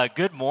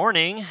Good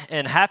morning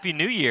and Happy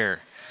New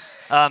Year.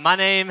 My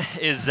name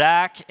is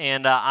Zach,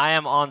 and I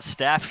am on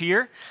staff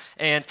here.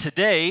 And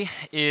today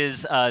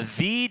is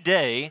the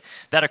day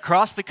that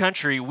across the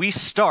country we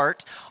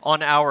start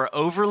on our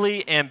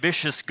overly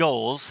ambitious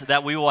goals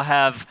that we will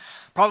have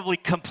probably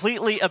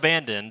completely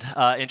abandoned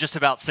in just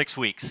about 6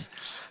 weeks.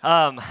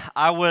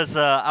 I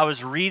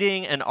was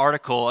reading an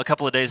article a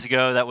couple of days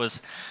ago that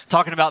was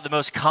talking about the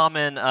most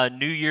common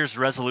New Year's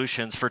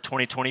resolutions for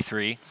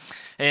 2023.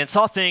 And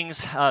saw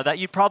things that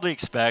you'd probably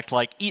expect,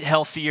 like eat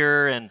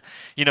healthier and,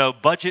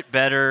 budget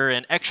better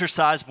and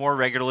exercise more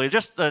regularly.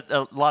 Just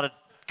a lot of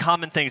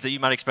common things that you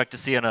might expect to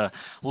see on a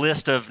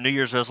list of New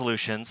Year's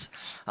resolutions.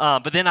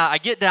 But then I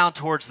get down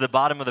towards the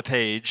bottom of the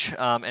page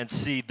and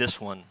see this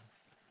one.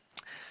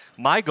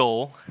 My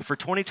goal for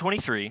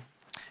 2023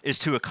 is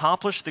to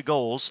accomplish the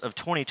goals of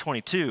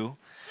 2022,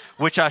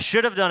 which I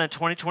should have done in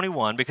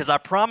 2021 because I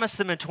promised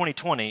them in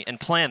 2020 and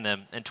planned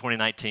them in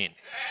 2019.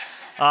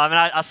 And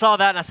I saw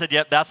that and I said,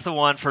 yep, that's the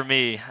one for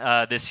me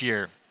this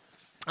year.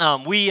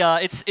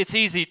 It's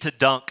easy to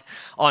dunk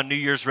on New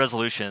Year's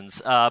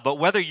resolutions, but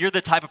whether you're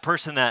the type of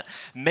person that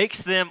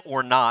makes them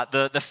or not,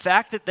 the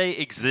fact that they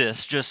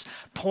exist just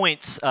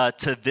points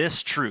to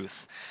this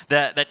truth,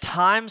 that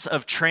times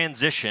of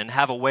transition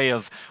have a way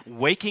of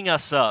waking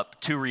us up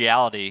to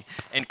reality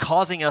and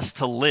causing us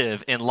to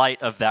live in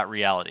light of that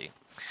reality.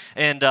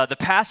 And the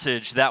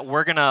passage that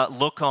we're going to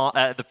look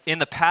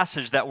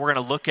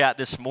at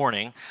this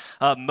morning,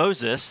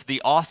 Moses, the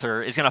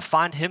author, is going to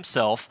find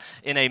himself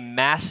in a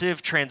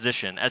massive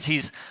transition as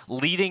he's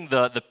leading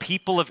the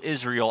people of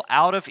Israel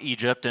out of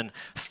Egypt and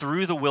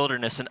through the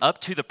wilderness and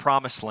up to the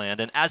promised land.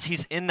 And as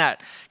he's in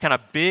that kind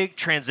of big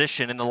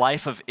transition in the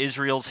life of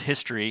Israel's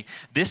history,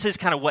 this is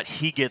kind of what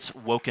he gets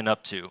woken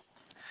up to.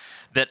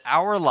 That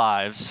our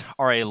lives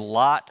are a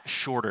lot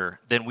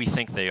shorter than we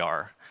think they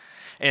are.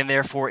 And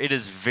therefore, it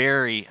is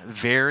very,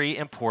 very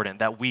important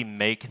that we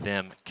make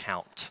them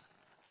count.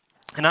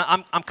 And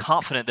I'm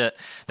confident that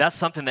that's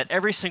something that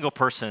every single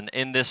person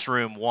in this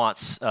room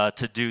wants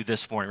to do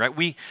this morning, right?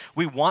 We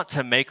want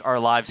to make our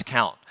lives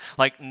count.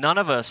 Like, none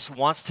of us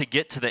wants to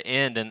get to the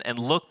end and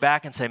look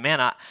back and say,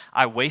 man,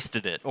 I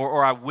wasted it,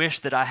 or I wish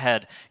that I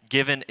had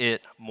given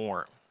it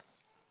more.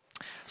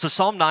 So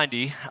Psalm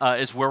 90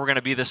 is where we're going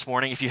to be this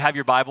morning. If you have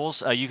your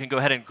Bibles, you can go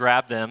ahead and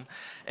grab them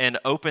and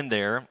open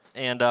there.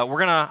 And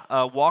we're going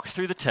to walk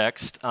through the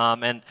text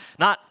and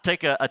not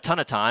take a ton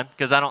of time,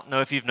 because I don't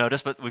know if you've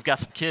noticed, but we've got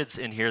some kids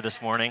in here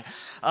this morning.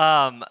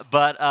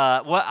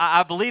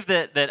 I believe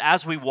that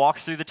as we walk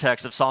through the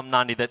text of Psalm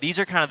 90, that these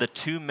are kind of the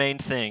two main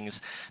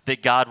things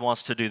that God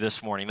wants to do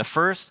this morning. The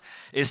first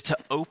is to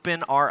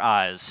open our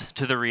eyes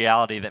to the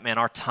reality that, man,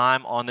 our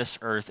time on this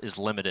earth is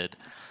limited.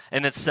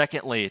 And then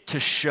secondly,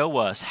 to show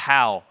us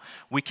how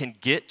we can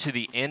get to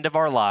the end of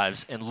our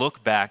lives and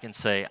look back and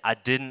say, I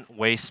didn't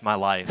waste my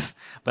life,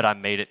 but I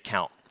made it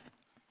count.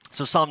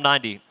 So Psalm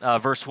 90,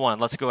 verse 1,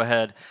 let's go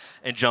ahead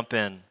and jump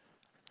in.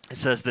 It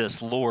says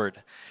this, Lord,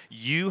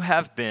 you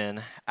have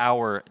been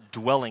our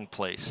dwelling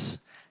place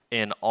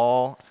in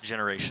all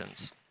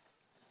generations.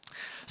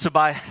 So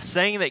by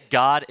saying that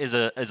God is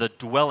a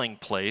dwelling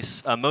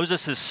place,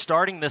 Moses is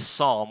starting this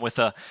psalm with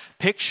a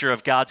picture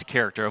of God's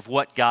character, of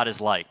what God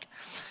is like.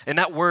 And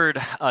that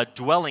word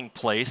dwelling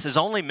place is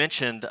only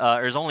mentioned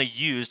or is only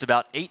used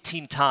about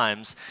 18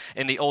 times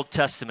in the Old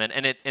Testament,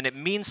 and it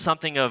means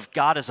something of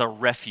God as a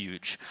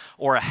refuge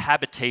or a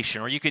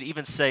habitation, or you could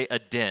even say a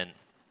den.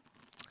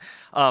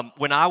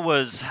 When I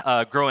was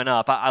growing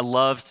up, I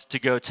loved to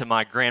go to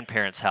my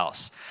grandparents'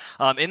 house.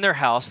 In their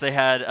house, they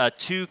had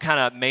two kind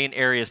of main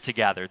areas to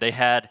gather. They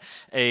had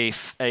a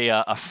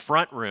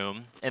front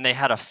room, and they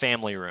had a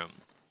family room.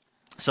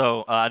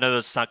 So I know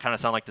those kind of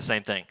sound like the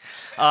same thing.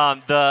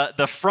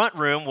 The front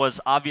room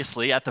was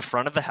obviously at the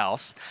front of the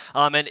house,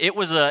 and it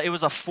was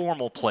a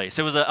formal place.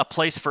 It was a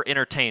place for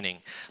entertaining.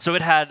 So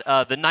it had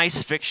the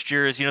nice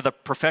fixtures, the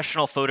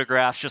professional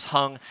photographs just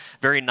hung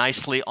very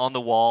nicely on the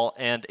wall,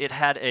 and it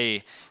had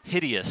a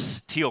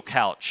hideous teal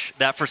couch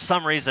that for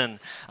some reason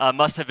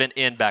must have been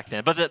in back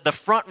then. But the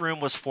front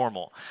room was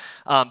formal.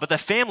 But the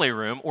family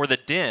room, or the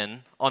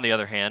den, on the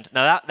other hand,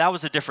 now that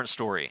was a different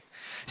story.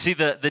 See,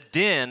 the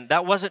den,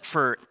 that wasn't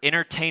for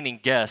entertaining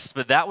guests,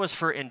 but that was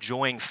for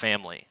enjoying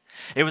family.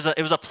 It was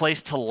a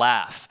place to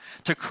laugh,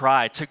 to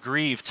cry, to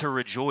grieve, to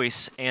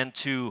rejoice, and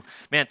to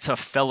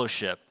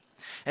fellowship.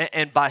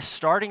 And by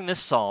starting this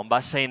psalm, by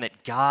saying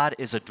that God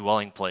is a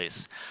dwelling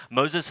place,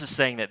 Moses is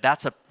saying that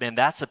that's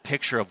a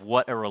picture of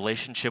what a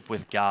relationship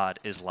with God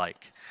is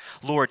like.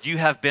 Lord, you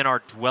have been our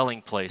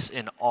dwelling place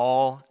in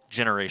all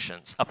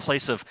generations, a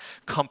place of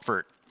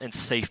comfort and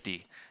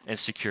safety and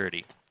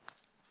security.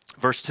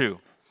 Verse 2,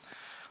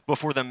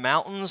 before the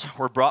mountains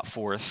were brought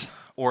forth,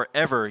 or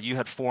ever you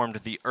had formed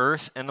the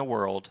earth and the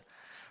world,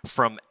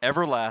 from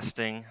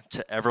everlasting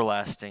to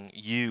everlasting,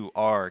 you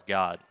are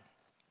God.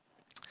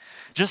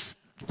 Just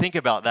think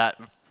about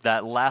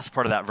that last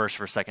part of that verse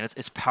for a second.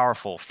 It's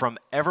powerful. From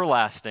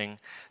everlasting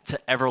to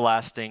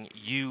everlasting,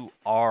 you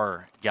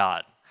are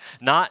God.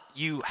 Not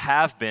you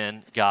have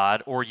been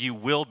God or you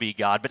will be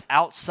God, but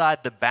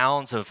outside the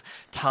bounds of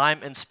time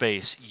and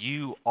space,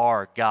 you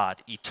are God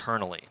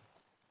eternally.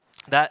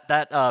 That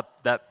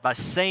by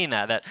saying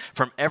that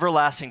from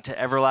everlasting to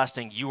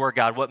everlasting, you are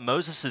God. What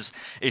Moses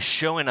is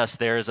showing us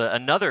there is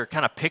another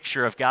kind of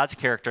picture of God's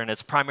character, and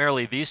it's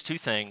primarily these two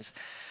things,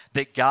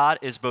 that God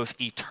is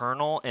both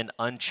eternal and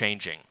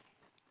unchanging.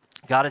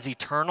 God is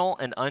eternal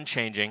and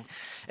unchanging,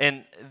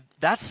 and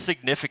that's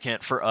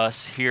significant for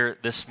us here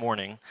this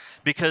morning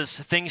because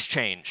things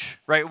change,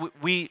 right?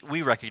 We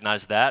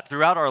recognize that.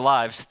 Throughout our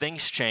lives,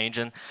 things change,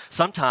 and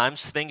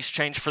sometimes things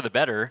change for the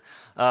better,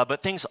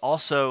 but things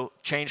also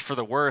change for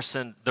the worse,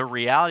 and the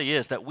reality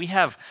is that we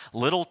have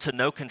little to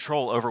no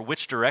control over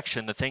which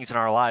direction the things in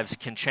our lives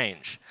can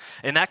change,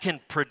 and that can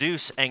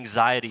produce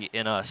anxiety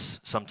in us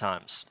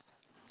sometimes.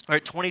 All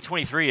right,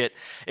 2023,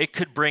 it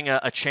could bring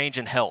a change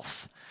in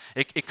health.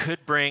 It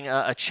could bring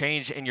a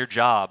change in your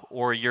job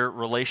or your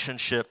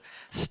relationship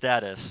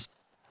status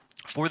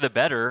for the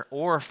better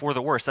or for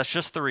the worse. That's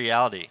just the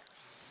reality,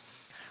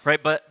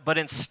 right? But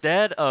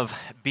instead of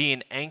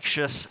being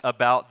anxious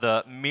about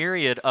the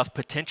myriad of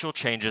potential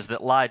changes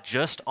that lie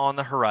just on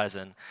the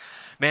horizon,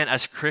 man,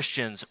 as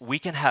Christians, we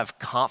can have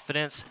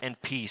confidence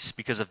and peace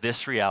because of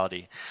this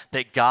reality,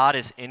 that God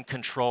is in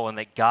control and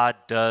that God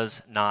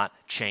does not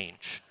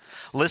change.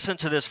 Listen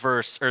to this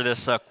verse or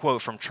this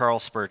quote from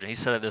Charles Spurgeon. He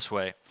said it this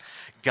way: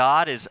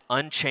 God is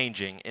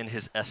unchanging in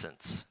his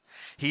essence.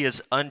 He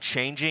is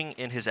unchanging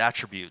in his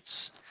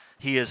attributes.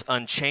 He is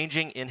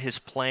unchanging in his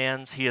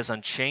plans. He is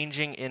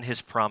unchanging in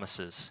his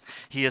promises.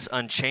 He is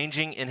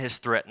unchanging in his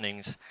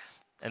threatenings.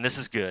 And this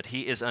is good.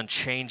 He is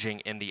unchanging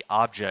in the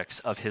objects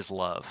of his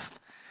love.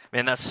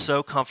 Man, that's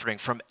so comforting.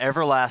 From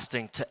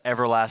everlasting to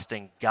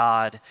everlasting,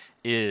 God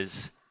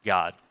is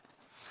God.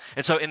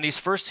 And so in these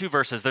first two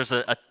verses, there's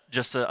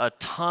just a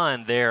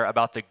ton there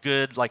about the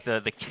good, like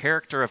the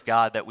character of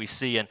God that we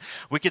see. And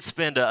we could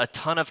spend a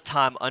ton of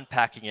time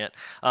unpacking it,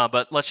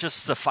 but let's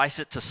just suffice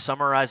it to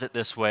summarize it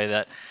this way,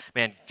 that,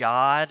 man,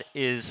 God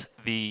is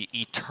the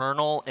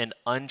eternal and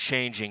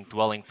unchanging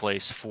dwelling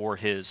place for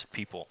his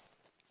people.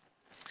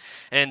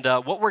 And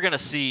what we're going to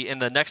see in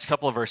the next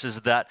couple of verses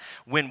is that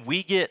when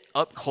we get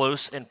up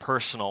close and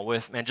personal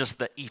with, man, just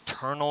the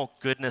eternal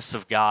goodness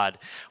of God,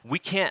 we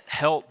can't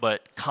help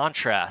but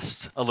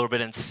contrast a little bit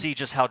and see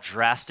just how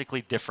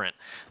drastically different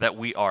that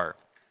we are.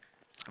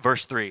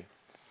 Verse 3,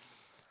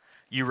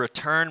 you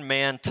return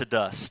man to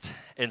dust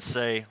and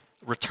say,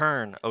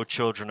 return, O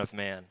children of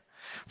man.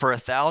 For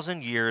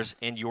 1,000 years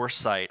in your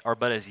sight are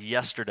but as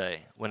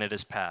yesterday when it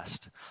is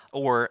past,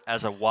 or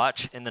as a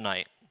watch in the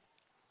night.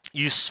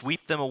 You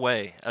sweep them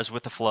away as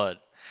with a flood.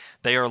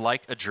 They are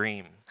like a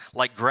dream,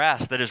 like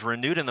grass that is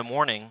renewed in the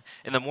morning.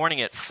 In the morning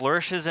it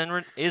flourishes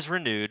and is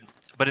renewed,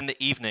 but in the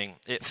evening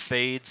it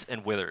fades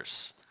and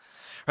withers.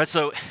 Right,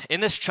 so in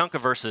this chunk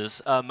of verses,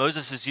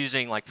 Moses is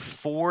using like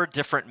 4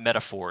 different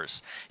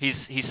metaphors. He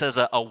says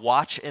a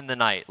watch in the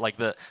night, like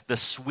the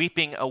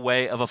sweeping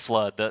away of a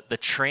flood, the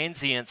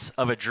transience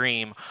of a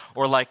dream,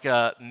 or like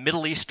a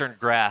Middle Eastern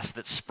grass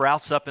that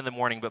sprouts up in the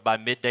morning, but by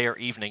midday or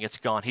evening, it's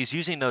gone. He's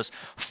using those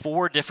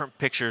 4 different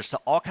pictures to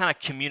all kind of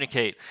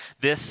communicate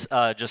this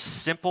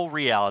just simple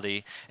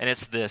reality, and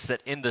it's this,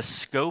 that in the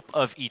scope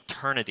of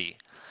eternity,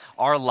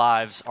 our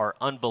lives are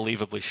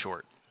unbelievably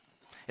short.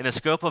 In the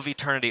scope of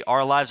eternity,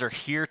 our lives are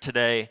here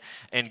today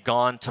and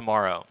gone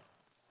tomorrow.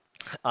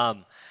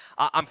 I'm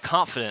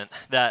confident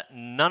that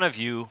none of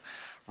you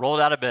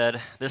rolled out of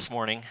bed this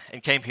morning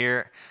and came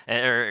here,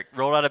 or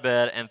rolled out of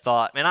bed and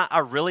thought, man, I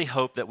really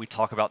hope that we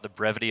talk about the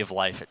brevity of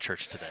life at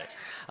church today.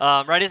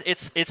 Right?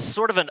 It's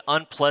sort of an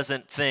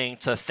unpleasant thing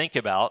to think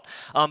about,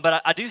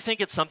 but I do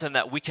think it's something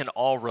that we can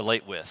all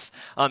relate with.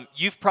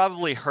 You've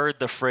probably heard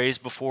the phrase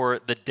before,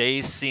 the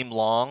days seem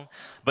long,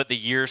 but the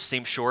years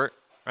seem short,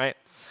 right?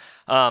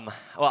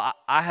 Well,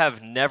 I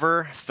have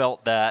never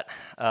felt that,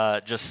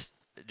 just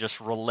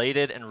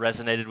related and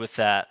resonated with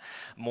that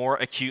more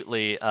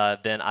acutely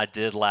than I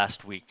did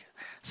last week.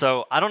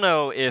 So I don't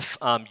know if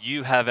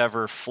you have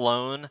ever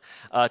flown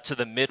to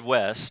the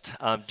Midwest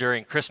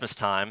during Christmas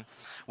time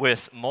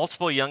with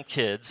multiple young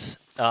kids,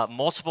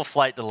 multiple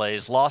flight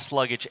delays, lost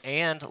luggage,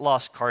 and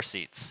lost car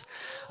seats.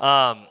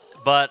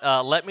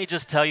 But let me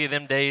just tell you,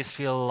 them days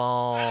feel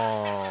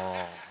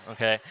long,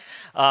 okay?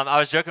 I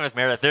was joking with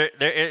Meredith.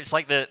 It's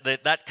like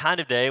that kind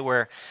of day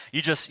where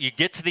you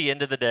get to the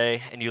end of the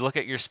day and you look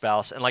at your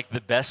spouse, and like the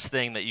best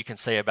thing that you can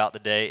say about the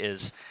day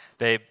is,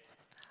 babe,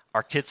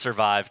 our kids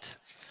survived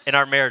and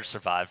our marriage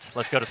survived.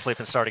 Let's go to sleep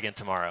and start again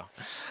tomorrow.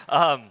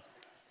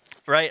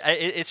 Right?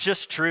 It's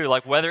just true.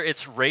 Like whether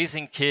it's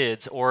raising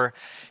kids or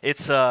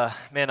it's a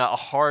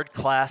hard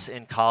class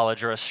in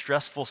college or a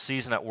stressful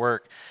season at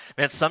work,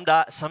 man,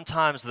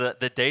 sometimes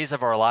the days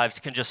of our lives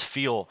can just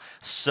feel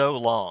so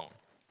long.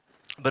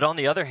 But on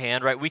the other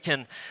hand, right, we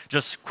can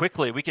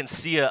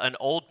see an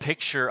old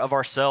picture of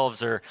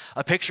ourselves or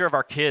a picture of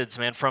our kids,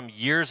 man, from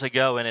years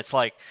ago, and it's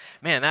like,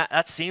 man,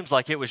 that seems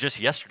like it was just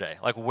yesterday.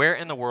 Like, where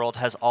in the world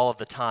has all of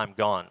the time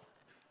gone?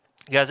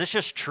 Guys, it's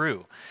just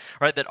true,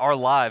 right, that our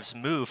lives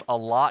move a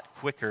lot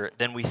quicker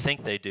than we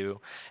think they do.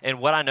 And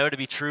what I know to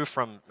be true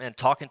from and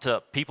talking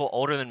to people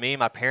older than me,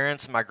 my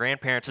parents and my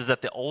grandparents, is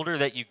that the older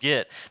that you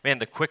get, man,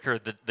 the quicker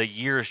the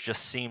years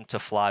just seem to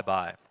fly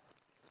by.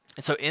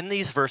 And so in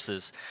these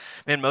verses,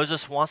 man,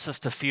 Moses wants us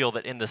to feel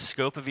that in the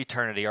scope of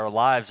eternity, our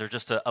lives are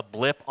just a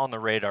blip on the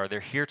radar. They're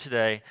here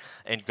today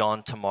and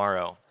gone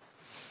tomorrow.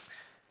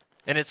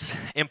 And it's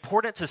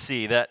important to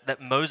see that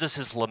Moses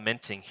is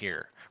lamenting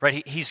here.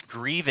 Right, he's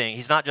grieving.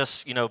 He's not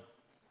just,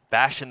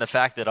 bashing the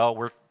fact that,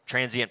 we're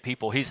transient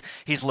people. He's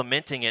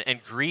lamenting it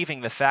and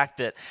grieving the fact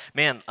that,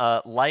 man,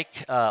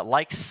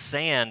 like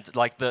sand,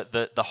 like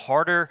the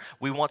harder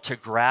we want to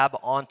grab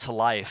onto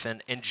life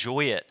and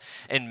enjoy it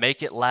and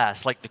make it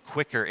last, like the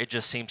quicker it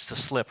just seems to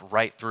slip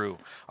right through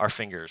our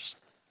fingers.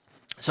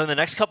 So in the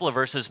next couple of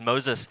verses,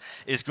 Moses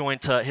is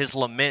his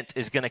lament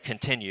is going to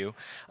continue,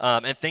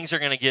 and things are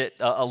going to get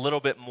a little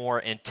bit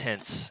more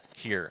intense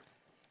here.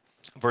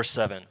 Verse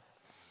 7.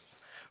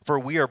 For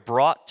we are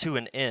brought to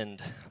an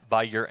end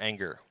by your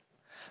anger.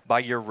 By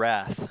your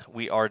wrath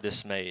we are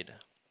dismayed.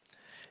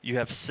 You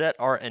have set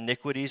our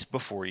iniquities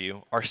before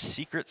you, our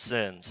secret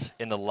sins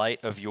in the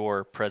light of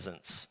your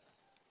presence.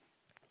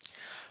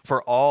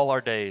 For all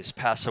our days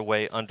pass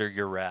away under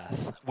your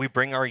wrath. We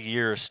bring our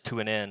years to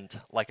an end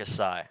like a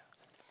sigh.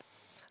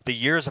 The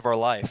years of our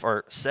life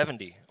are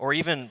 70, or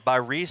even by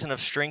reason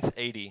of strength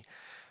 80.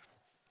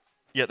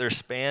 Yet their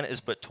span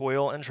is but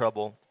toil and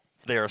trouble.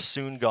 They are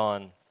soon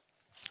gone,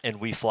 and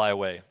we fly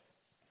away.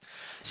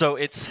 So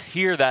it's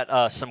here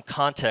that some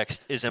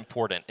context is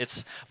important.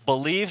 It's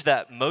believed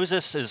that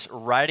Moses is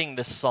writing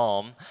this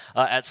psalm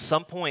at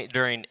some point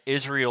during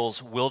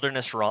Israel's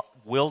wilderness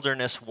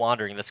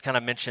wandering that's kind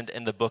of mentioned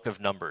in the book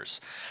of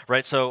Numbers,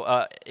 right?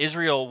 So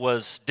Israel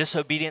was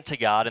disobedient to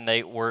God, and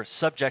they were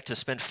subject to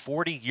spend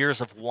 40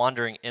 years of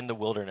wandering in the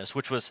wilderness,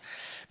 which was,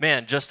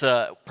 man, just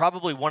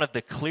probably one of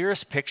the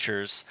clearest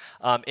pictures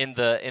in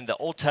the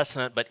Old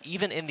Testament, but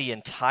even in the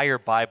entire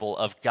Bible,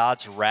 of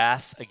God's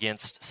wrath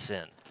against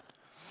sin.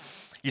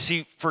 You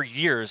see, for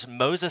years,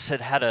 Moses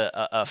had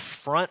a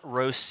front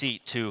row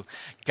seat to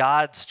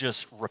God's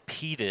just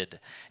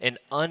repeated and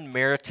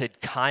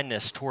unmerited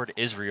kindness toward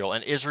Israel,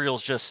 and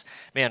Israel's just,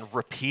 man,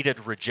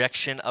 repeated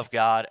rejection of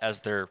God as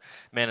their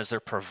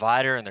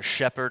provider and their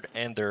shepherd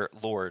and their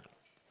Lord.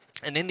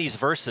 And in these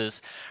verses,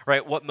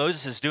 right, what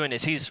Moses is doing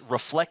is he's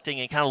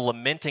reflecting and kind of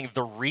lamenting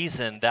the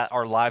reason that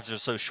our lives are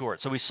so short.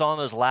 So we saw in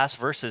those last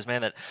verses,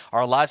 man, that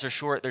our lives are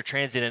short, they're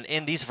transient. And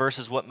in these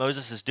verses, what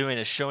Moses is doing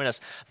is showing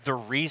us the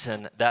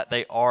reason that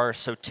they are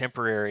so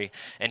temporary.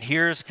 And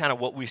here's kind of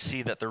what we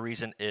see that the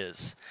reason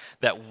is: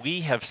 that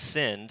we have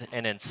sinned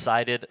and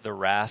incited the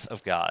wrath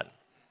of God.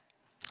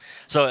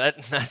 So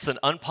that's an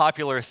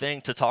unpopular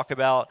thing to talk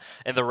about,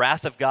 and the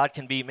wrath of God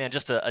can be, man,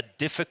 just a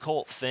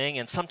difficult thing,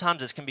 and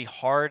sometimes it can be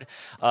hard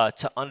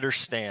to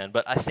understand.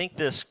 But I think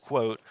this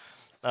quote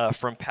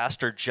from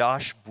Pastor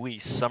Josh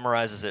Buice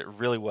summarizes it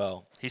really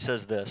well. He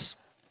says this: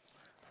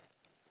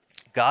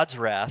 God's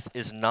wrath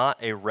is not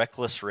a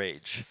reckless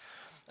rage,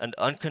 an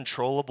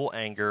uncontrollable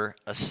anger,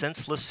 a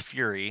senseless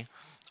fury,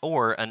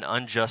 or an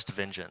unjust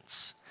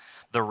vengeance.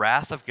 The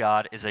wrath of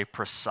God is a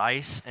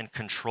precise and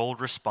controlled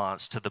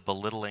response to the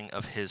belittling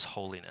of his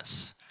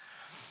holiness.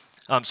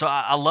 So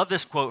I love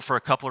this quote for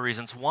a couple of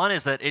reasons. One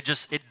is that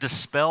it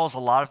dispels a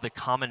lot of the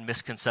common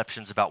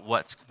misconceptions about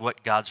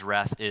what God's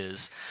wrath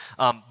is.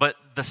 But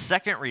the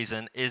second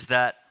reason is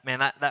that, man,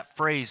 that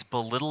phrase,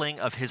 belittling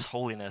of his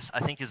holiness, I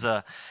think is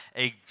a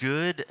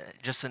good,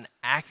 just an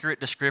accurate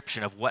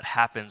description of what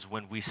happens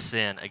when we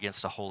sin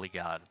against a holy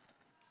God.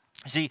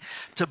 See,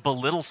 to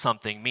belittle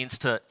something means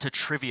to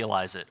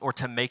trivialize it or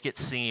to make it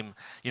seem,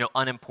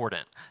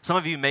 unimportant. Some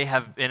of you may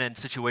have been in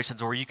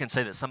situations where you can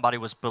say that somebody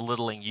was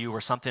belittling you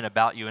or something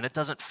about you, and it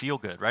doesn't feel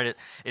good, right?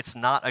 It's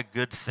not a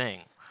good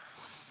thing.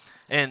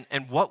 And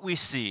what we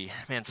see,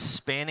 man,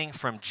 spanning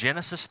from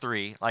Genesis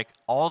 3, like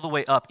all the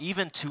way up,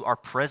 even to our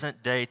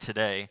present day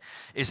today,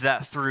 is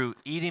that through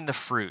eating the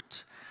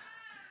fruit,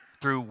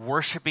 through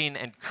worshiping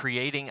and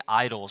creating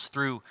idols,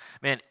 through,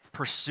 man,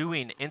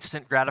 pursuing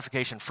instant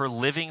gratification, for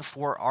living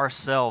for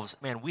ourselves,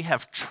 man, we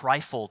have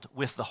trifled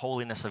with the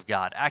holiness of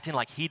God, acting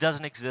like he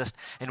doesn't exist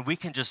and we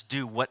can just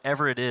do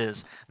whatever it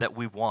is that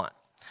we want.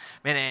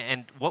 Man,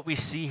 and what we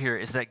see here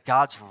is that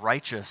God's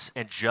righteous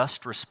and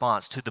just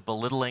response to the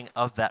belittling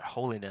of that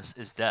holiness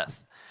is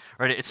death.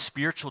 Right? It's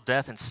spiritual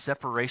death and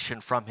separation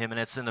from him, and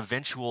it's an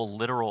eventual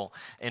literal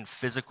and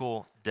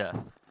physical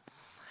death.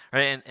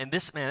 Right? And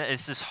this, man,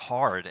 it's just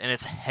hard and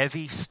it's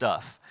heavy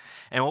stuff.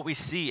 And what we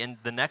see in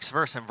the next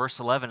verse, in verse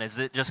 11, is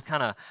it just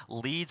kind of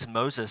leads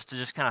Moses to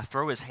just kind of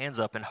throw his hands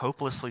up and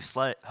hopelessly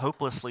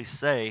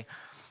say,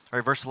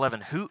 or verse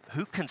 11,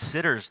 who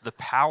considers the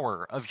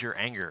power of your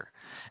anger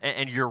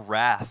and your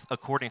wrath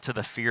according to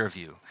the fear of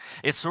you?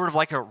 It's sort of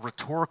like a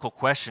rhetorical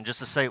question just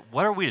to say,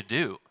 what are we to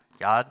do,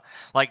 God?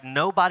 Like,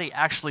 nobody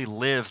actually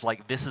lives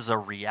like this is a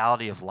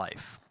reality of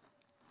life.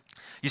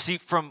 You see,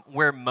 from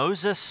where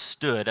Moses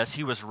stood as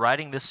he was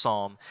writing this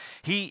psalm,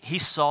 he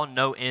saw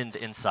no end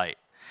in sight.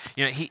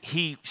 You know,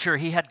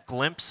 he had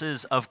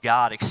glimpses of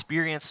God,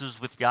 experiences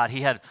with God.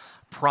 He had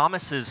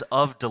promises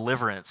of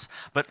deliverance,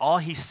 but all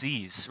he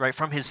sees, right,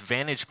 from his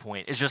vantage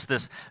point is just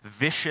this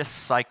vicious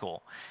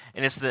cycle.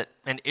 And it's that,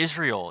 and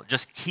Israel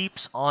just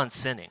keeps on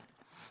sinning.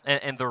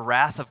 And the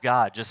wrath of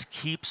God just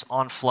keeps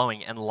on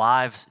flowing, and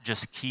lives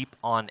just keep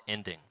on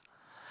ending.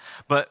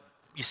 But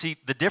you see,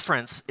 the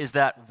difference is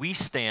that we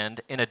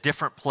stand in a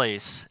different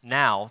place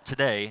now,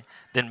 today,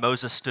 than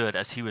Moses stood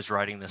as he was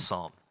writing this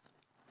psalm.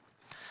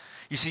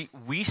 You see,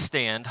 we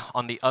stand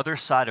on the other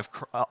side of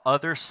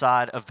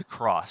the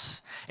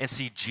cross and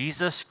see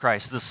Jesus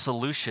Christ, the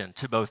solution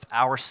to both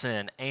our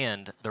sin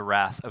and the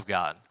wrath of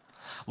God.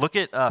 Look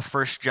at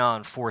 1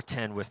 John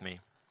 4:10 with me.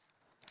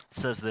 It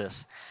says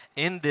this,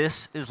 "In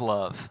this is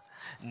love,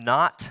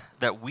 not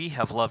that we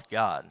have loved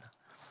God,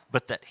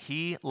 but that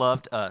he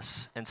loved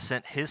us and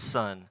sent his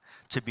Son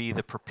to be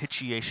the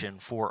propitiation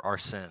for our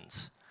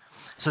sins."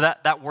 So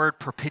that word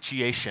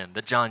propitiation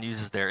that John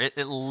uses there, it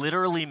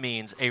literally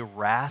means a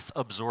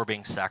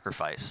wrath-absorbing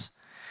sacrifice.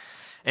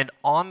 And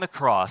on the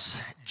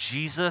cross,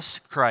 Jesus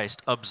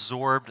Christ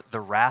absorbed the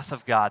wrath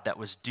of God that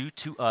was due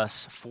to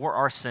us for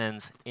our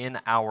sins in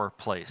our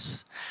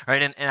place.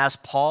 Right? And as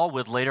Paul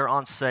would later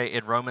on say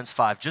in Romans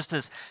 5, just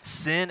as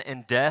sin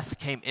and death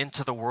came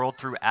into the world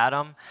through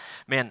Adam,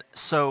 man,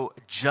 so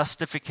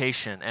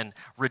justification and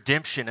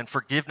redemption and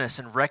forgiveness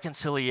and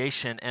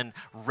reconciliation and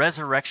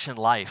resurrection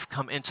life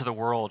come into the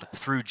world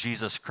through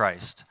Jesus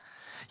Christ.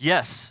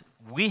 Yes,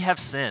 we have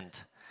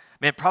sinned,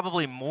 man,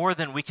 probably more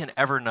than we can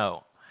ever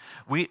know.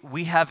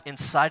 We have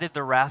incited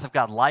the wrath of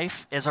God.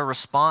 Life as a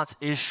response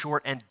is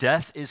short and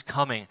death is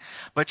coming.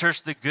 But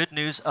church, the good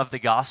news of the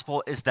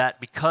gospel is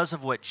that because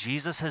of what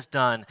Jesus has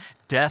done,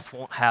 death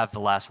won't have the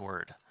last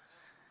word.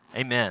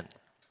 Amen.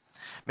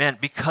 Man,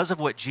 because of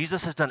what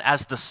Jesus has done,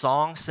 as the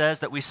song says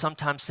that we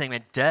sometimes sing,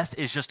 man, death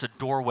is just a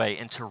doorway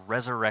into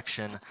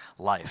resurrection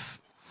life.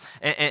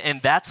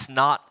 And that's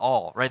not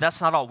all, right?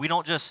 That's not all. We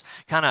don't just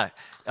kind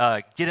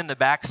of get in the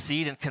back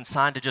seat and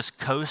consign to just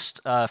coast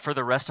for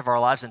the rest of our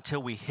lives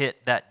until we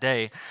hit that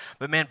day.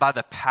 But man, by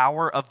the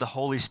power of the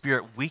Holy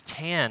Spirit, we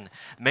can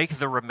make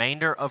the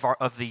remainder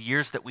of the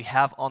years that we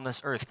have on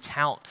this earth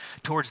count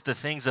towards the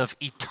things of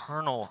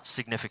eternal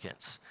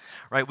significance,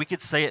 right? We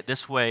could say it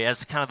this way,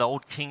 as kind of the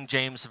old King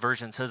James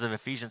Version says of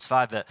Ephesians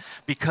 5, that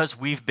because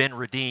we've been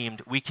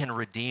redeemed, we can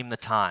redeem the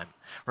time,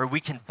 where we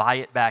can buy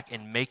it back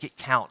and make it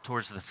count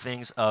towards the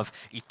things of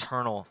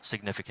eternal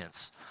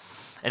significance.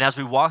 And as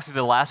we walk through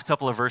the last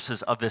couple of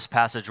verses of this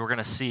passage, we're going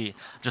to see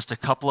just a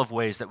couple of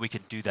ways that we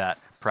could do that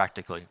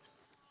practically.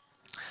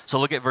 So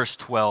look at verse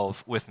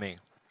 12 with me.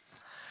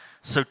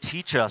 "So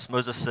teach us,"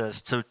 Moses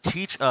says, "so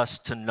teach us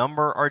to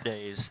number our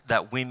days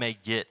that we may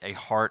get a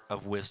heart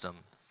of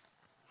wisdom."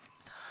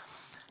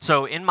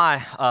 So in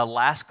my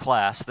last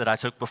class that I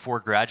took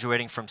before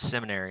graduating from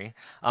seminary,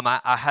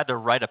 I had to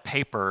write a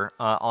paper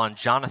on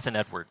Jonathan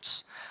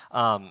Edwards.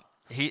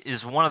 He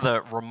is one of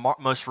the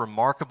most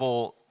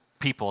remarkable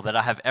people that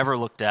I have ever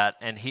looked at,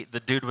 and the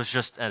dude was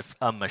just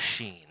a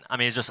machine. I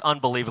mean, it's just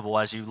unbelievable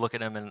as you look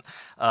at him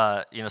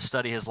and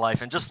study his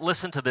life. And just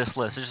listen to this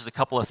list. It's just a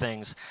couple of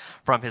things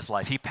from his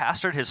life. He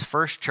pastored his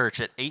first church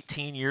at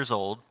 18 years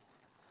old.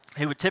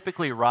 He would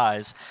typically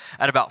rise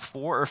at about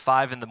 4 or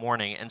 5 in the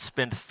morning and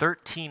spend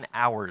 13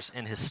 hours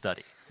in his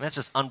study. That's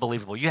just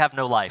unbelievable. You have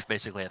no life,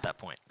 basically, at that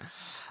point.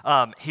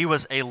 He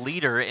was a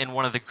leader in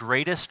one of the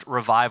greatest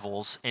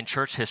revivals in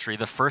church history,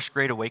 the First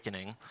Great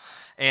Awakening.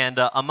 And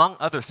among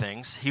other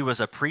things, he was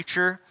a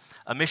preacher,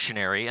 a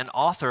missionary, an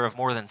author of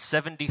more than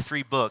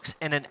 73 books,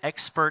 and an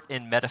expert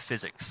in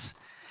metaphysics.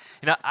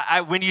 You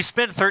know, when you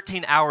spend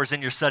 13 hours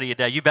in your study a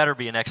day, you better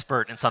be an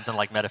expert in something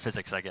like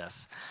metaphysics, I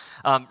guess.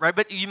 Right?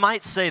 But you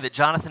might say that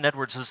Jonathan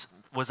Edwards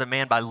was a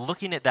man, by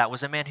looking at that,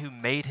 was a man who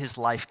made his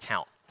life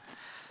count.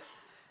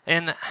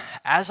 And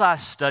as I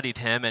studied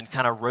him and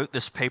kind of wrote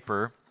this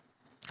paper,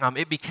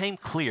 it became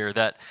clear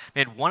that,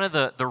 man, one of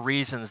the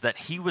reasons that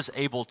he was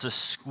able to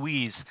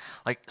squeeze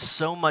like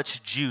so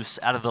much juice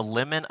out of the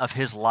lemon of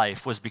his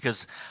life was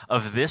because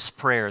of this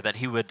prayer that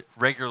he would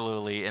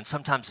regularly and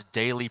sometimes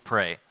daily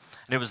pray.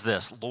 And it was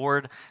this: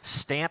 "Lord,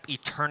 stamp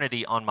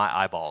eternity on my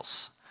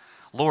eyeballs.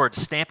 Lord,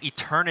 stamp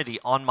eternity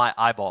on my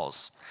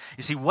eyeballs."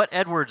 You see, what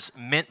Edwards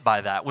meant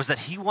by that was that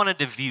he wanted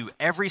to view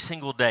every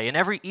single day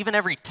and even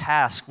every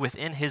task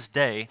within his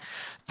day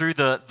through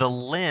the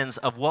lens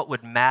of what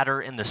would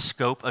matter in the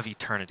scope of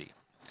eternity.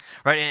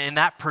 Right? And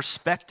that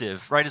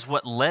perspective, right, is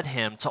what led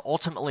him to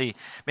ultimately,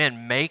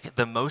 man, make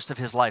the most of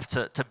his life,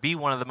 to be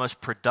one of the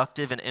most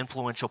productive and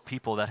influential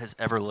people that has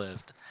ever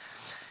lived.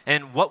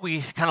 And what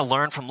we kind of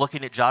learn from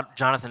looking at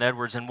Jonathan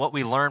Edwards, and what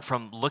we learn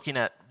from looking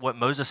at what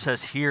Moses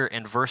says here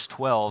in verse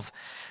 12,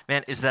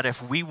 man, is that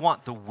if we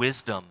want the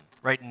wisdom,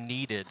 right,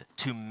 needed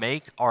to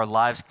make our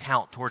lives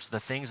count towards the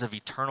things of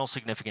eternal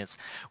significance,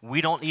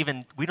 we don't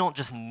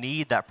just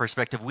need that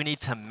perspective, we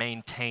need to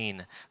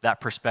maintain that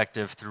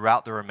perspective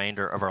throughout the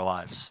remainder of our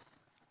lives.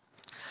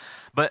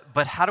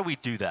 But how do we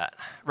do that,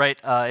 right?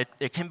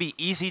 It can be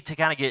easy to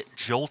kind of get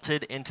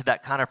jolted into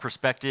that kind of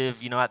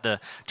perspective, at the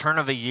turn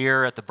of a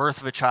year, at the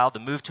birth of a child, the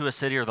move to a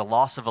city, or the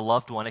loss of a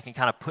loved one. It can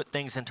kind of put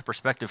things into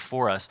perspective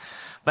for us.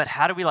 But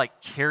how do we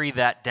carry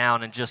that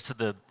down and just to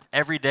the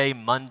everyday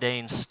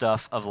mundane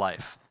stuff of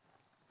life?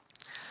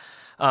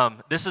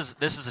 This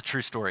is a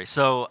true story.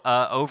 So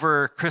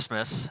over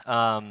Christmas,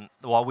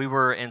 while we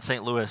were in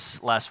St.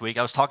 Louis last week,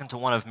 I was talking to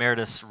one of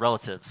Meredith's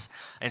relatives,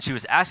 and she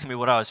was asking me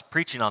what I was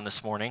preaching on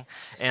this morning.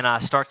 And I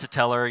start to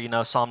tell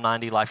her, Psalm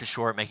 90, life is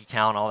short, make it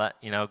count, all that,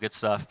 good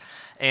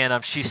stuff.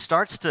 And she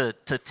starts to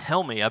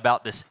tell me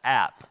about this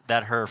app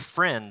that her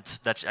friend,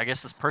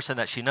 this person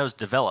that she knows,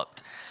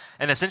 developed.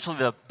 And essentially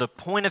the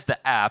point of the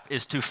app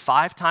is to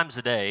 5 times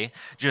a day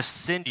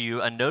just send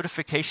you a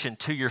notification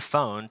to your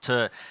phone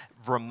to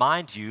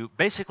remind you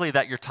basically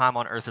that your time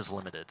on earth is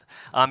limited.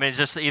 It's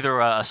just either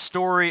a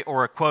story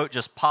or a quote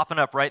just popping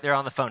up right there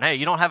on the phone. Hey,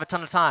 you don't have a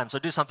ton of time, so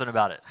do something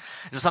about it.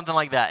 Just something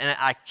like that. And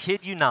I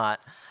kid you not,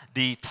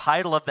 the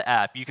title of the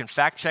app, you can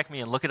fact check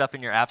me and look it up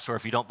in your app store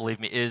if you don't believe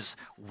me, is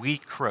We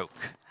Croak.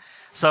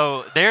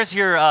 So there's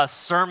your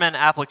sermon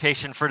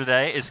application for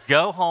today, is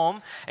go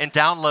home and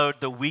download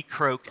the We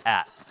Croak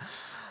app.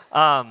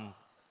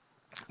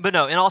 But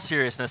no, in all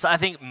seriousness, I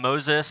think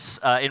Moses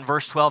in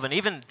verse 12 and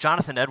even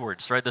Jonathan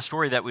Edwards, right, the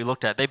story that we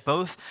looked at, they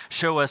both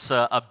show us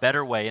a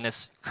better way, and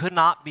it could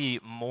not be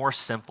more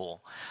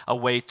simple, a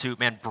way to,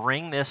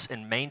 bring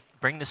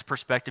this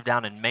perspective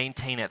down and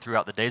maintain it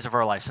throughout the days of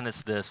our lives. And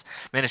it's this,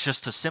 it's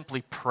just to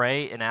simply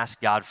pray and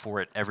ask God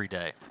for it every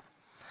day.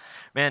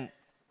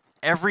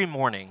 Every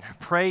morning,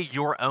 pray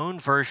your own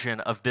version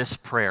of this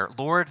prayer.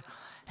 Lord,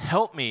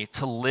 help me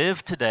to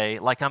live today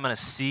like I'm going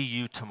to see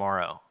you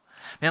tomorrow.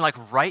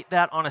 Write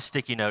that on a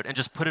sticky note and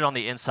just put it on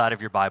the inside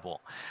of your Bible,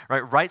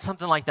 right? Write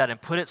something like that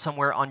and put it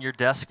somewhere on your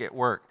desk at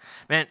work.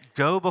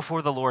 Go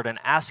before the Lord and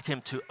ask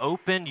him to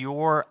open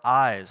your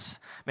eyes,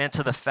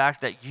 to the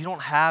fact that you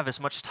don't have as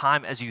much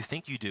time as you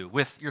think you do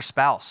with your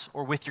spouse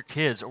or with your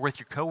kids or with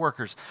your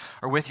coworkers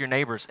or with your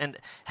neighbors, and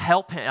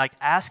help him,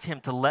 ask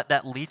him to let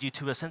that lead you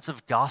to a sense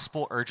of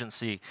gospel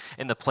urgency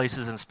in the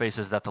places and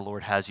spaces that the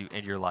Lord has you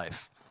in your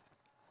life.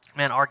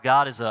 Our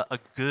God is a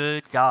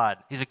good God.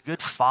 He's a good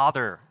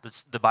father,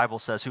 the Bible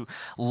says, who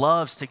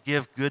loves to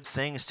give good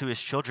things to his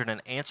children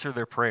and answer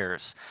their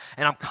prayers.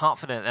 And I'm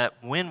confident that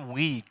when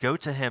we go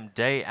to him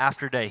day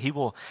after day, he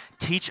will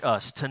teach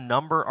us to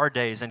number our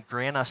days and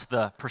grant us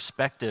the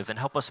perspective and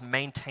help us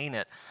maintain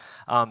it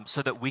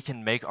so that we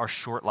can make our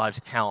short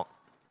lives count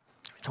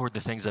toward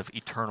the things of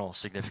eternal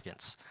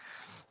significance.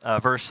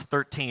 Verse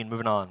 13,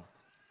 moving on,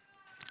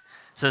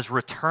 says,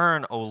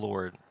 "Return, O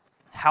Lord,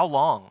 how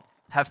long?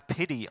 Have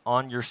pity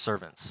on your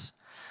servants.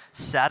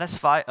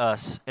 Satisfy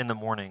us in the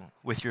morning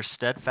with your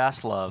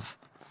steadfast love,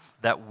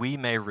 that we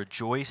may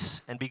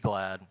rejoice and be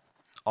glad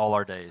all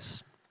our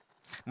days.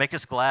 Make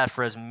us glad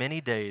for as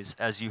many days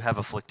as you have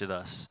afflicted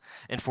us,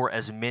 and for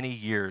as many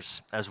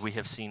years as we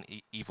have seen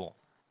evil."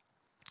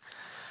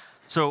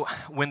 So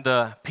when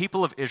the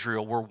people of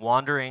Israel were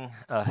wandering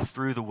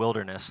through the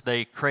wilderness,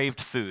 they craved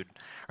food.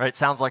 Right? It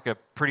sounds like a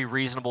pretty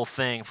reasonable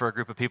thing for a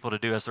group of people to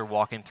do as they're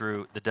walking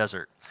through the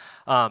desert.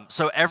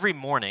 So every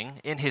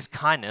morning, in his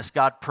kindness,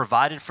 God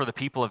provided for the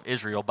people of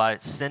Israel by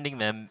sending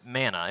them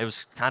manna. It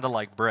was kind of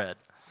like bread.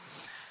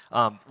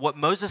 What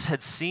Moses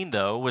had seen,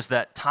 though, was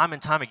that time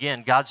and time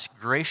again, God's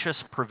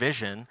gracious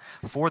provision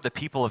for the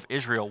people of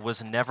Israel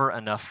was never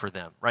enough for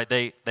them. Right?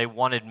 They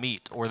wanted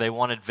meat or they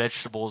wanted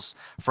vegetables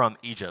from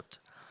Egypt.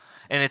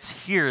 And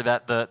it's here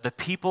that the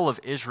people of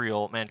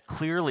Israel,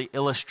 clearly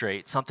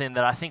illustrate something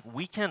that I think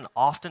we can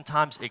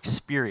oftentimes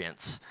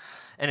experience.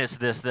 And it's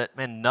this, that,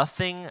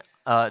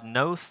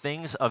 no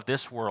things of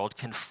this world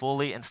can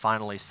fully and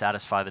finally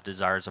satisfy the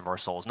desires of our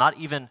souls. Not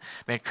even,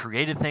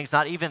 created things,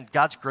 not even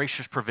God's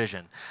gracious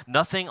provision.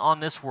 Nothing on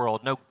this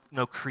world,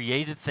 no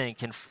created thing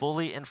can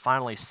fully and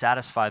finally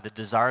satisfy the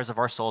desires of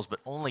our souls, but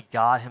only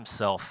God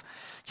himself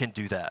can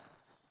do that.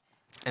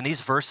 And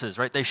these verses,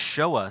 right, they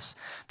show us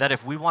that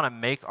if we want to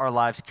make our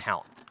lives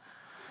count,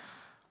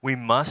 we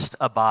must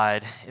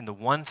abide in the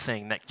one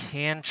thing that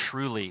can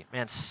truly,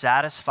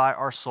 satisfy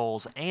our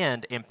souls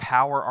and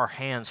empower our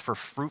hands for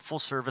fruitful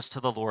service to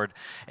the Lord.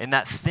 And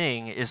that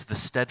thing is the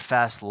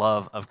steadfast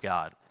love of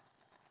God.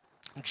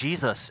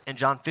 Jesus, in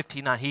John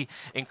 15:9, he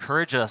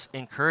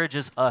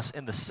encourages us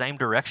in the same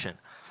direction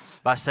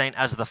by saying,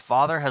 "As the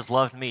Father has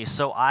loved me,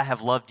 so I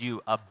have loved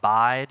you.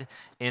 Abide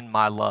in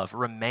my love.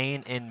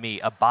 Remain in me.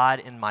 Abide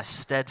in my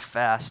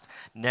steadfast,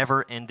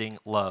 never-ending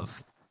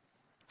love."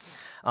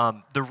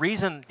 The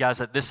reason, guys,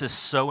 that this is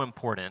so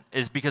important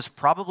is because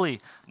probably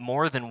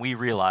more than we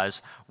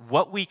realize,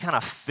 what we kind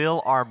of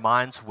fill our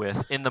minds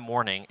with in the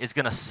morning is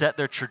going to set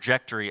the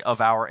trajectory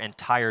of our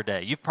entire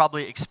day. You've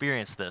probably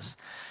experienced this.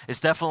 It's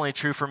definitely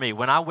true for me.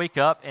 When I wake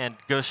up and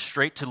go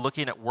straight to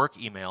looking at work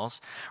emails,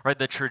 right,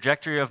 the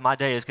trajectory of my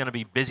day is going to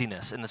be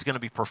busyness and it's going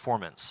to be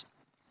performance.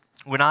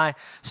 When I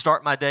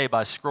start my day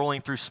by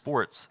scrolling through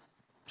sports,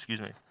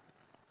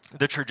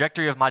 The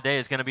trajectory of my day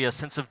is going to be a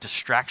sense of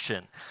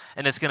distraction,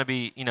 and it's going to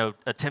be,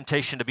 a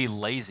temptation to be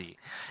lazy.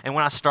 And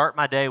when I start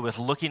my day with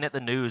looking at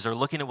the news or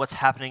looking at what's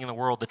happening in the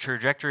world, the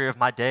trajectory of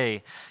my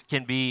day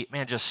can be,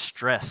 just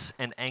stress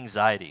and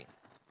anxiety.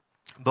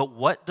 But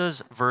what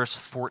does verse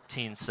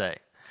 14 say?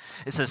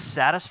 It says,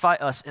 satisfy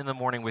us in the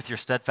morning with your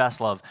steadfast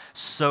love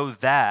so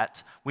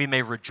that we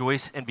may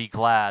rejoice and be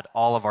glad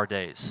all of our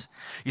days.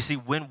 You see,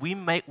 when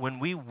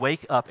we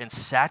wake up and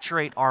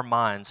saturate our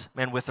minds,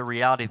 with the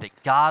reality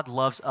that God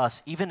loves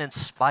us even in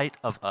spite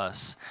of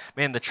us,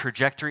 the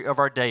trajectory of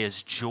our day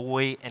is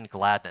joy and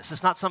gladness.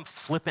 It's not some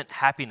flippant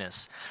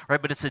happiness,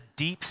 right? But it's a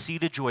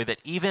deep-seated joy that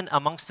even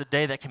amongst a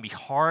day that can be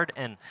hard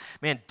and,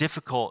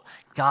 difficult,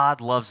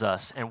 God loves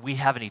us and we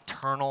have an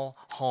eternal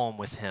home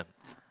with him.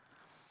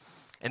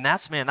 And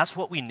that's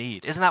what we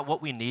need. Isn't that what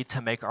we need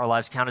to make our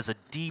lives count, is a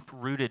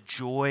deep-rooted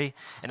joy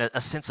and a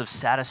sense of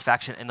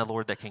satisfaction in the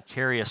Lord that can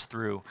carry us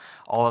through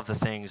all of the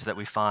things that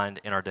we find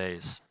in our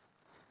days.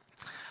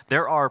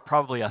 There are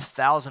probably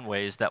 1,000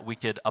 ways that we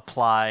could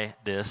apply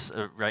this,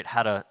 right?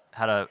 How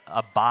to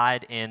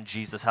abide in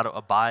Jesus, how to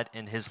abide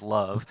in his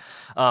love.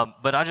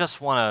 But I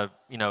just want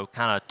to,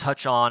 kind of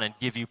touch on and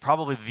give you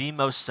probably the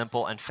most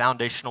simple and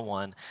foundational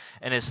one,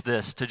 and it's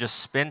this: to just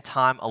spend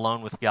time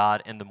alone with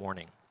God in the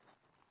morning.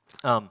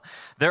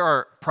 There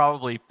are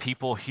probably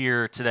people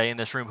here today in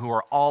this room who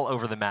are all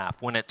over the map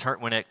when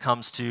it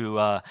comes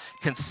to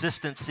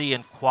consistency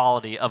and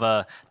quality of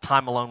a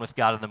time alone with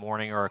God in the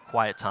morning or a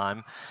quiet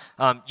time.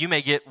 You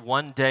may get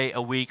 1 day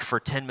a week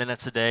for 10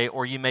 minutes a day,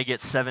 or you may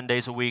get 7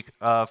 days a week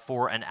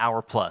for an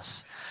hour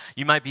plus.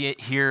 You might be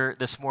here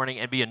this morning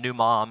and be a new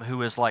mom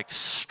who is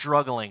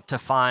struggling to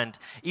find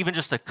even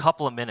just a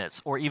couple of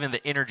minutes or even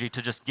the energy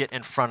to just get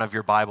in front of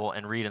your Bible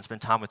and read and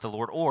spend time with the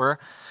Lord. Or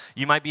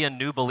you might be a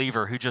new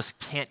believer who just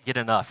can't get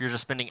enough. You're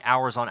just spending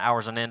hours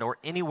on end, or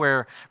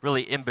anywhere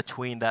really in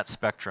between that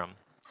spectrum.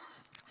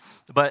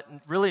 But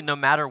really, no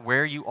matter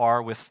where you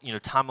are with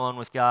time alone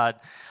with God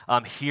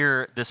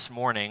here this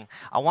morning,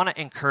 I want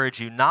to encourage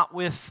you, not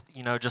with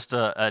just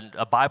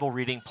a Bible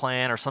reading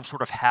plan or some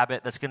sort of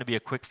habit that's going to be a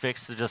quick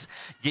fix to just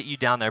get you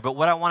down there. But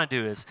what I want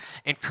to do is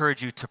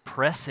encourage you to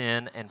press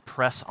in and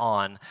press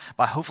on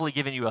by hopefully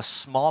giving you a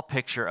small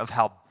picture of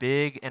how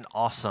big and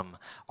awesome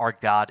our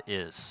God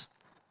is.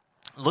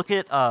 Look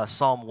at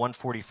Psalm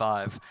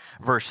 145,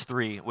 verse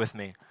 3 with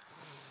me.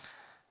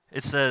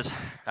 It says,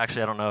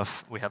 actually, I don't know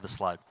if we have the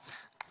slide.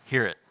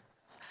 Hear it.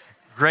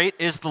 Great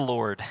is the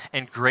Lord,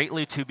 and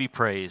greatly to be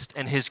praised,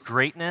 and his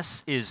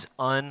greatness is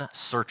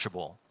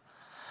unsearchable.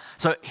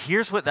 So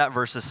here's what that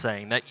verse is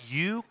saying, that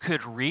you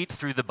could read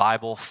through the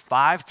Bible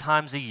 5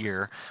 times a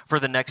year for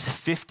the next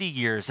 50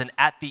 years, and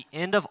at the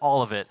end of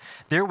all of it,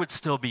 there would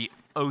still be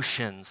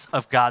oceans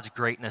of God's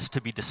greatness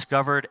to be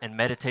discovered and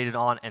meditated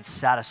on and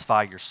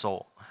satisfy your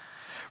soul.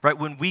 Right,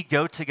 when we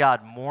go to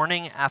God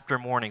morning after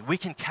morning, we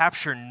can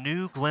capture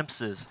new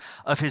glimpses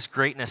of his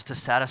greatness to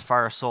satisfy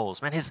our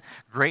souls. His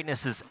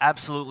greatness is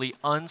absolutely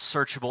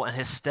unsearchable, and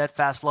his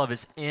steadfast love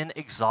is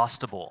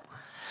inexhaustible.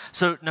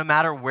 So no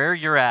matter where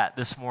you're at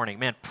this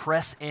morning,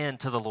 press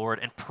into the Lord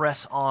and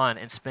press on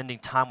in spending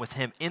time with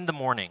him in the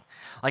morning.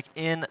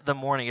 In the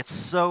morning. It's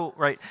so,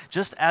 right,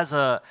 just as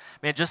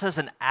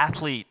an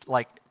athlete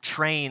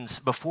trains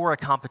before a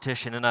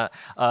competition and a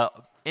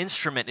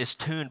instrument is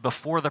tuned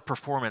before the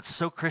performance.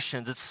 So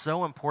Christians, it's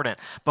so important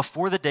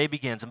before the day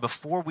begins and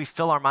before we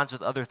fill our minds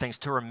with other things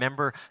to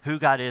remember who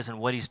God is and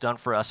what he's done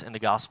for us in the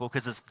gospel,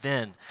 because it's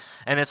then,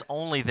 and it's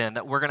only then,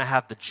 that we're going to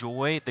have the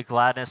joy, the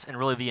gladness, and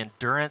really the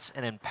endurance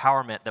and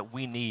empowerment that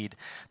we need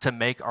to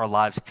make our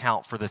lives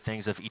count for the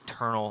things of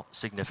eternal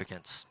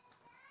significance.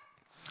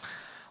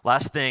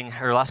 Last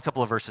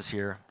couple of verses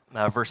here,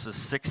 verses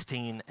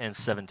 16 and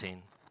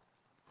 17.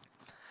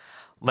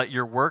 Let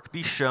your work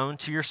be shown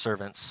to your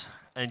servants,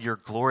 and your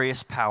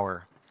glorious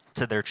power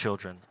to their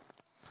children.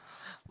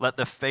 Let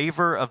the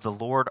favor of the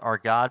Lord our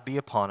God be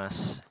upon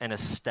us, and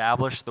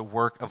establish the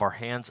work of our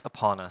hands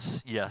upon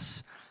us.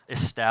 Yes,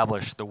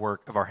 establish the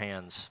work of our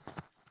hands.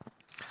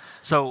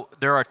 So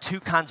there are 2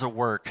 kinds of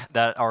work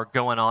that are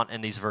going on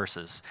in these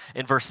verses.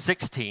 In verse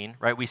 16,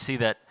 right, we see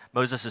that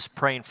Moses is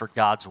praying for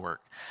God's work.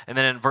 And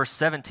then in verse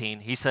 17,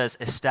 he says,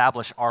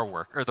 establish our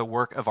work, or the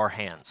work of our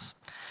hands.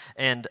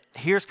 And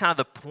here's kind of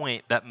the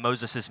point that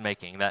Moses is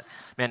making, that,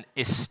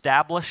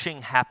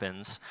 establishing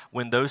happens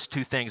when those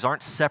 2 things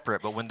aren't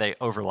separate, but when they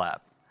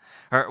overlap.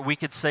 Or we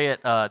could say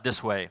it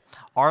this way: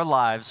 our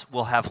lives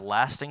will have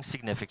lasting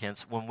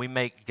significance when we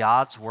make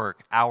God's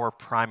work our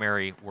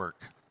primary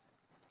work.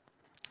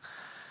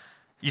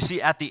 You see,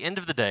 at the end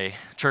of the day,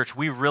 church,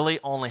 we really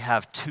only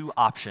have 2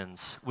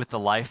 options with the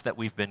life that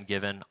we've been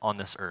given on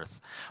this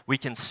earth. We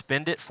can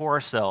spend it for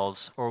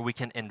ourselves, or we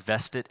can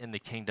invest it in the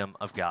kingdom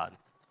of God.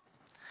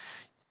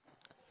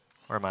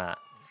 Where am I at?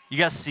 You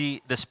guys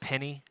see this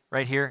penny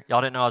right here? Y'all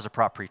didn't know I was a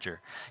prop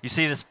preacher. You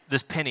see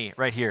this penny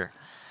right here.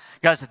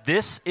 Guys,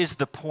 this is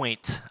the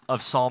point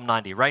of Psalm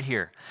 90 right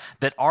here,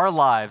 that our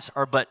lives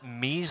are but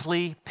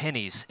measly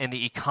pennies in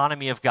the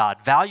economy of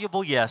God.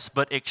 Valuable, yes,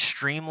 but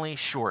extremely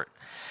short.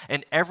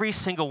 And every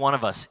single one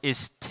of us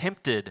is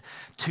tempted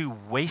to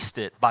waste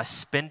it by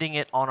spending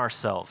it on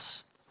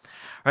ourselves.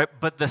 Right?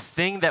 But the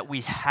thing that we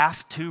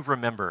have to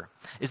remember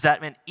is that,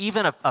 man,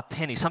 even a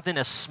penny, something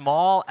as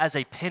small as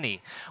a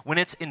penny, when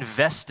it's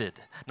invested,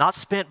 not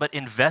spent, but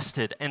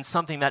invested in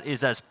something that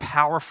is as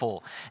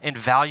powerful and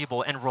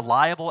valuable and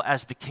reliable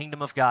as the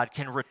kingdom of God,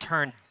 can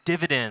return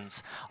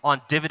dividends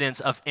on dividends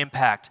of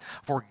impact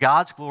for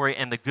God's glory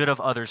and the good of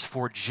others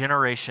for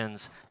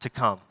generations to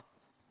come.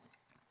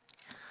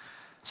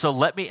 So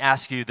let me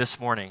ask you this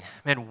morning,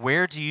 man,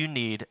 where do you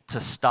need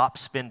to stop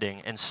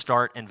spending and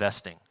start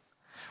investing?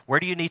 Where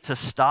do you need to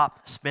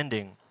stop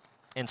spending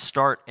and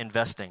start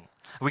investing?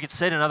 We could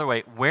say it another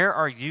way. Where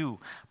are you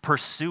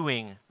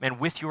pursuing, man,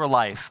 with your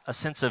life, a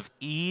sense of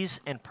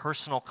ease and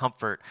personal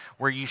comfort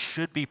where you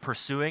should be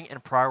pursuing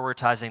and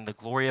prioritizing the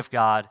glory of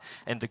God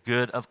and the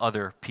good of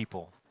other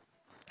people?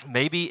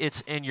 Maybe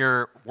it's in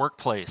your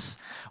workplace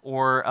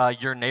or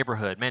your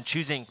neighborhood. Man,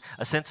 choosing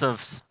a sense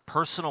of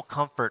personal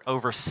comfort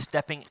over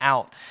stepping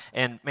out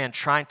and, man,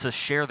 trying to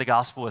share the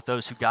gospel with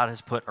those who God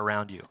has put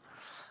around you.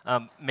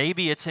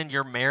 Maybe it's in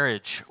your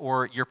marriage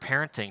or your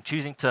parenting,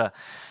 choosing to,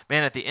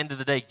 man, at the end of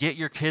the day, get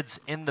your kids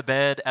in the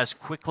bed as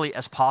quickly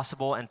as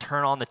possible and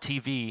turn on the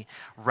TV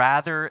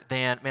rather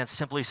than, man,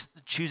 simply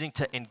choosing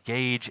to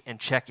engage and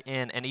check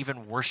in and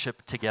even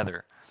worship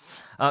together.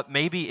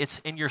 Maybe it's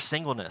in your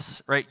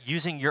singleness, right?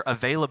 Using your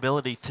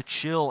availability to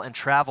chill and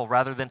travel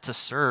rather than to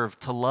serve,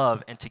 to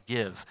love, and to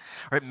give.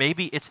 Right?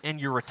 Maybe it's in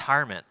your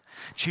retirement,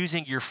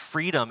 choosing your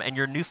freedom and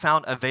your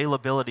newfound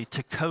availability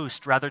to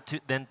coast rather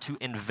than to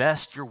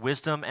invest your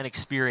wisdom and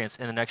experience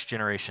in the next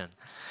generation.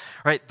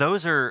 Right?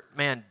 Those are,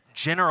 man,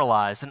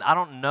 generalized, and I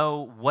don't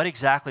know what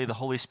exactly the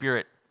Holy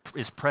Spirit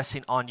is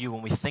pressing on you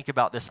when we think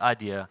about this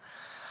idea.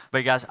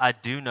 But guys, I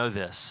do know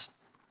this,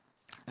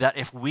 that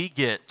if we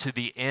get to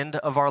the end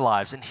of our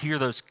lives and hear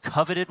those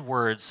coveted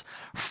words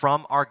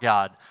from our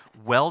God,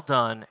 well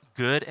done,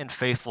 good and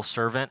faithful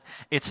servant,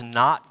 it's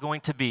not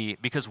going to be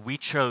because we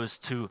chose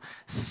to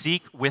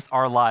seek with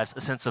our lives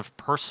a sense of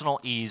personal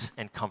ease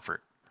and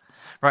comfort.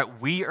 Right?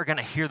 We are going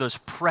to hear those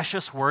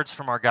precious words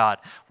from our God.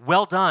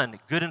 Well done,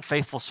 good and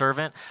faithful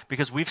servant,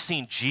 because we've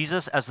seen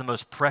Jesus as the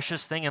most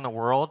precious thing in the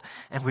world,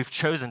 and we've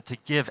chosen to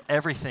give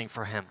everything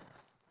for him.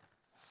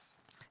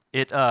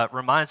 It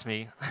reminds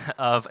me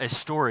of a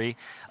story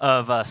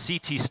of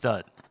C.T.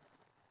 Studd.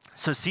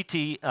 So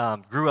C.T.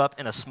 grew up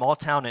in a small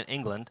town in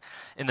England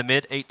in the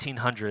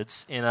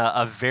mid-1800s in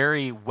a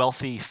very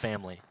wealthy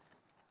family.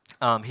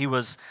 By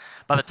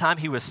the time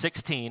he was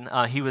 16,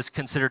 he was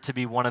considered to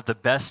be one of the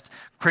best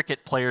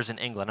cricket players in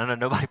England. I know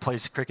nobody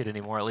plays cricket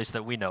anymore, at least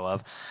that we know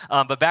of.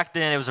 But back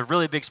then, it was a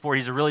really big sport.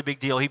 He's a really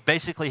big deal. He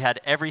basically had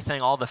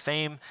everything, all the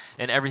fame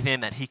and everything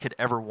that he could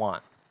ever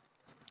want.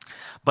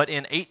 But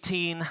in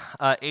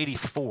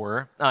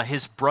 1884,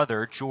 his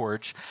brother,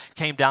 George,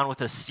 came down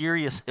with a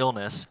serious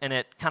illness, and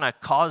it kind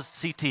of caused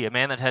C.T., a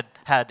man that had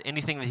had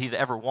anything that he'd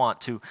ever want,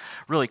 to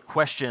really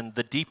question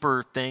the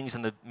deeper things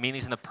and the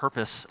meanings and the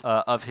purpose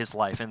of his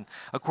life. And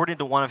according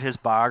to one of his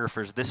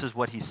biographers, this is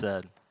what he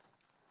said: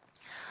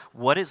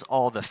 "What is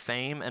all the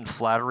fame and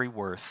flattery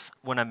worth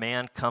when a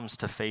man comes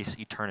to face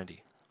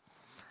eternity?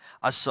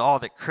 I saw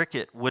that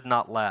cricket would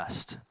not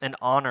last, and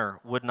honor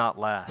would not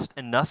last,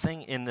 and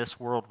nothing in this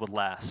world would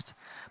last.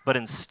 But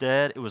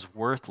instead, it was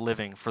worth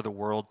living for the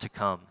world to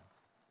come."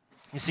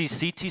 You see,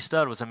 C.T.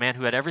 Studd was a man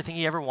who had everything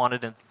he ever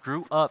wanted and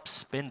grew up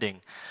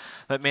spending.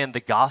 But man,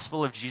 the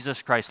gospel of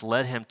Jesus Christ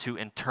led him to,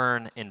 in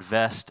turn,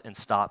 invest and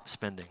stop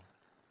spending.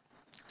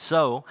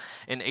 So,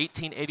 in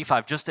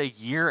 1885, just a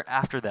year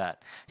after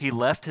that, he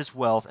left his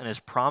wealth and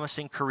his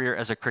promising career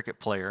as a cricket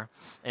player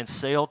and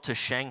sailed to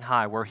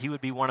Shanghai, where he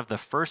would be one of the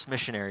first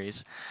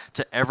missionaries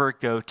to ever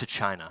go to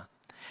China.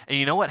 And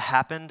you know what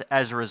happened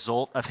as a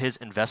result of his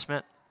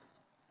investment?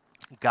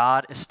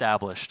 God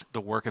established the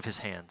work of his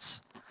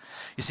hands.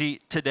 You see,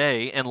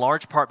 today, in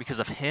large part because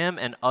of him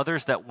and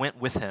others that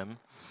went with him,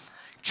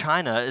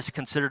 China is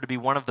considered to be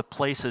one of the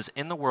places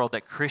in the world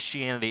that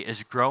Christianity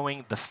is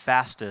growing the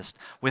fastest,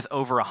 with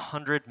over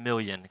 100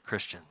 million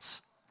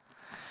Christians.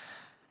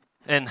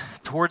 And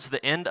towards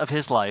the end of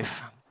his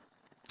life,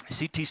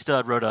 C.T.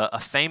 Studd wrote a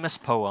famous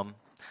poem,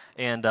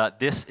 and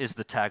this is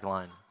the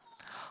tagline: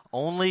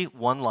 "Only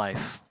one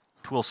life,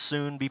 'twill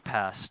soon be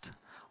past.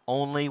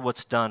 Only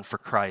what's done for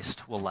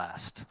Christ will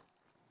last."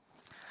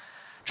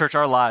 Church,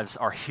 our lives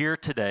are here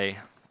today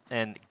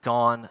and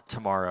gone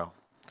tomorrow.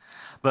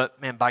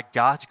 But man, by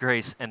God's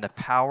grace and the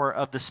power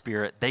of the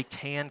Spirit, they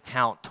can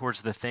count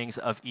towards the things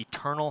of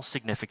eternal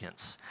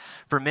significance.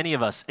 For many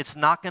of us, it's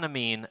not going to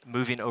mean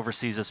moving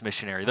overseas as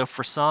missionary, though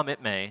for some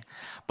it may,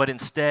 but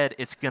instead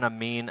it's going to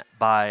mean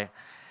by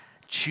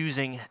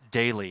choosing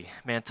daily,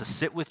 man, to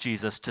sit with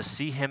Jesus, to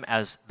see him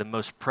as the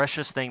most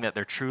precious thing that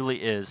there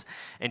truly is,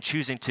 and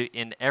choosing to,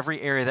 in every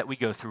area that we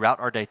go throughout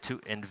our day, to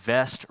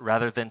invest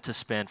rather than to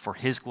spend for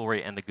his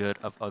glory and the good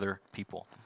of other people.